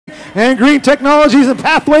and Green Technologies and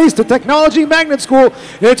Pathways to Technology Magnet School.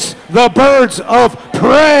 It's the Birds of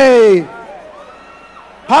Prey.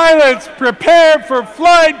 Pilots, prepare for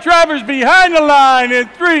flight. Drivers behind the line in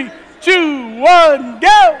 3, 2, 1,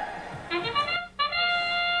 go!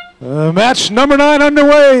 Match number 9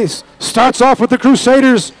 underway. Starts off with the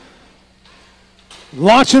Crusaders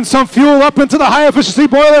launching some fuel up into the high efficiency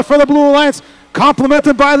boiler for the Blue Alliance,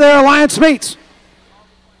 complemented by their alliance mates.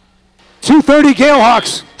 230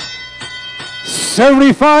 Galehawks,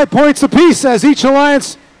 75 points apiece as each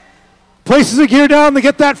alliance places a gear down to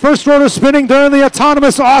get that first rotor spinning during the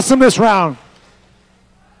autonomous awesomeness round.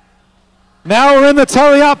 Now we're in the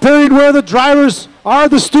teleop period where the drivers are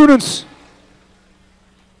the students.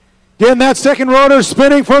 Getting that second rotor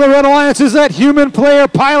spinning for the Red Alliance is that human player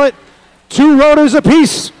pilot. 2 rotors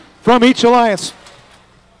apiece from each alliance.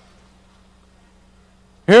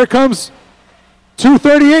 Here comes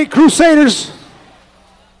 238 Crusaders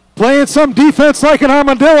playing some defense like an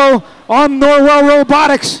armadillo on Norwell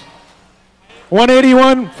Robotics.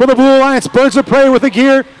 181 for the Blue Alliance. Birds of Prey with a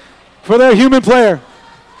gear for their human player.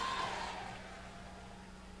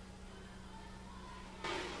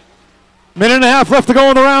 Minute and a half left to go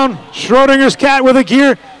in the round. Schrodinger's cat with a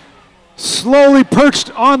gear slowly perched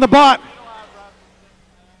on the bot.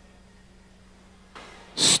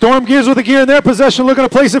 Storm Gears with a gear in their possession, looking to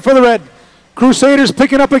place it for the red. Crusaders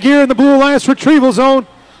picking up a gear in the Blue Alliance retrieval zone.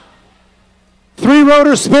 3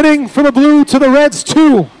 rotors spinning for the blue to the reds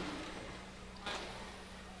 2.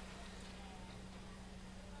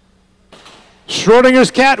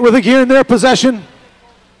 Schrodinger's cat with a gear in their possession.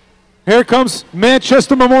 Here comes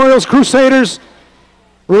Manchester Memorial's Crusaders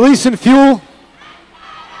releasing fuel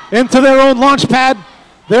into their own launch pad.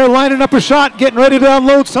 They're lining up a shot, getting ready to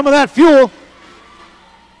unload some of that fuel.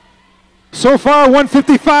 So far,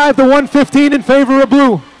 155 to 115 in favor of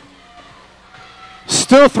blue.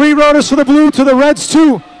 Still 3 rotors for the blue to the reds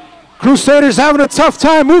 2. Crusaders having a tough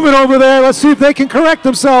time moving over there. Let's see if they can correct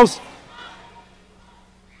themselves.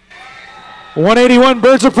 181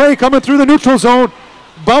 Birds of Prey coming through the neutral zone.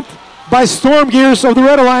 Bumped by Storm Gears of the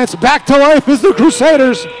Red Alliance. Back to life is the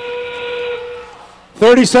Crusaders.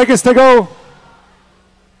 30 seconds to go.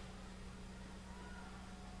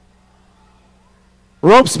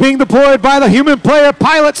 Ropes being deployed by the human player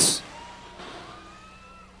pilots.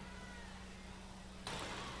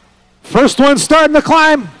 First one starting to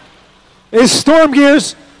climb is Storm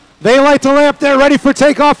Gears. They light the lamp. They're ready for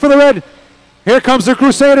takeoff for the red. Here comes the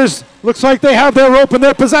Crusaders. Looks like they have their rope in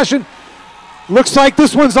their possession. Looks like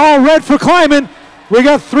this one's all red for climbing. We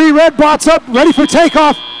got 3 red bots up, ready for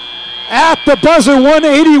takeoff. At the buzzer,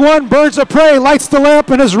 181 Birds of Prey lights the lamp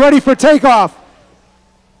and is ready for takeoff.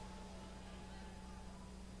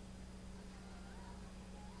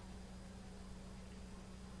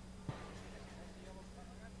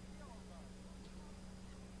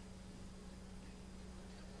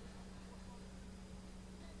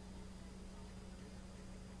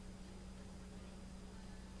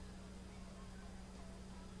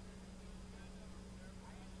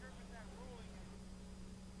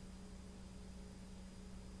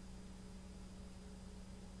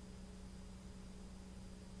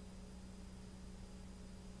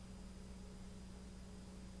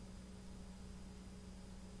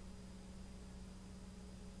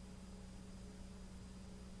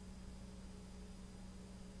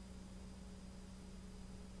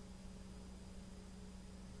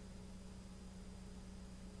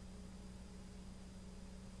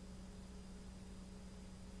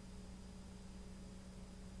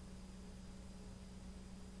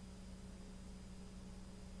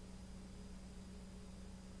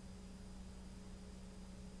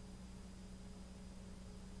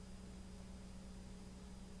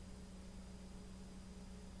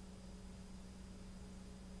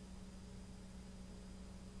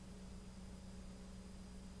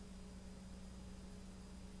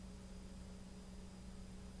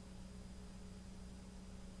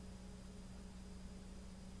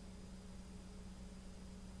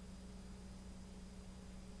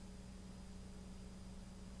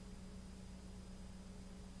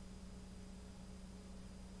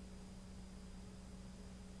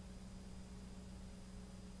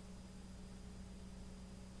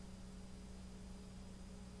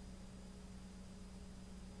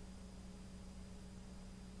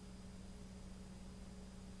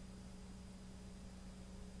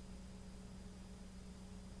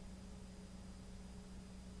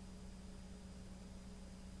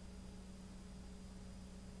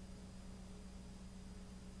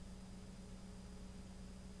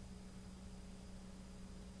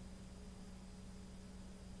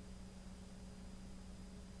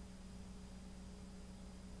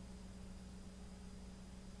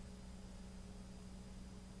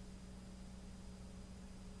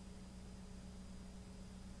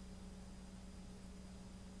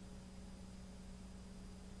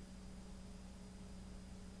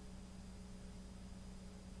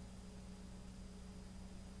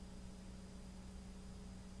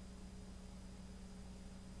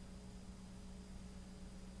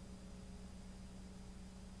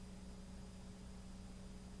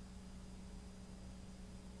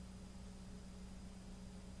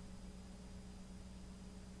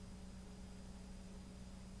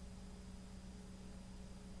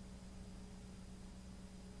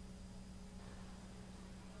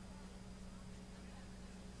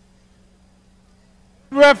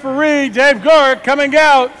 referee, Dave Gork, coming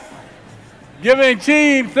out, giving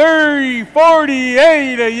team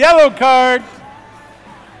 3048 a yellow card.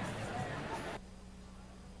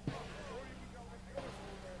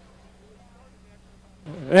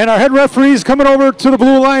 And our head referee is coming over to the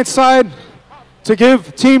Blue Alliance side to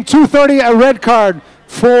give team 230 a red card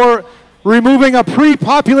for removing a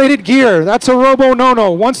pre-populated gear. That's a robo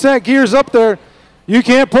no-no. Once that gear's up there, you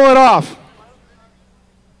can't pull it off.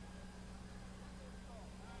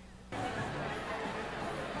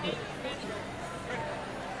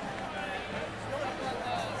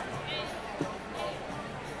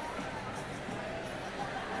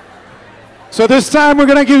 So this time we're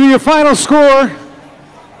going to give you a final score.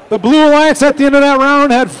 The Blue Alliance at the end of that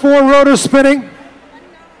round had 4 rotors spinning.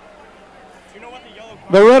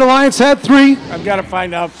 The Red Alliance had 3. I've got to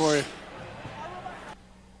find out for you.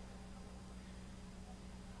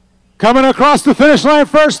 Coming across the finish line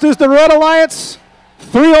first is the Red Alliance,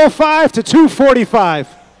 305 to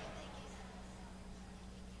 245.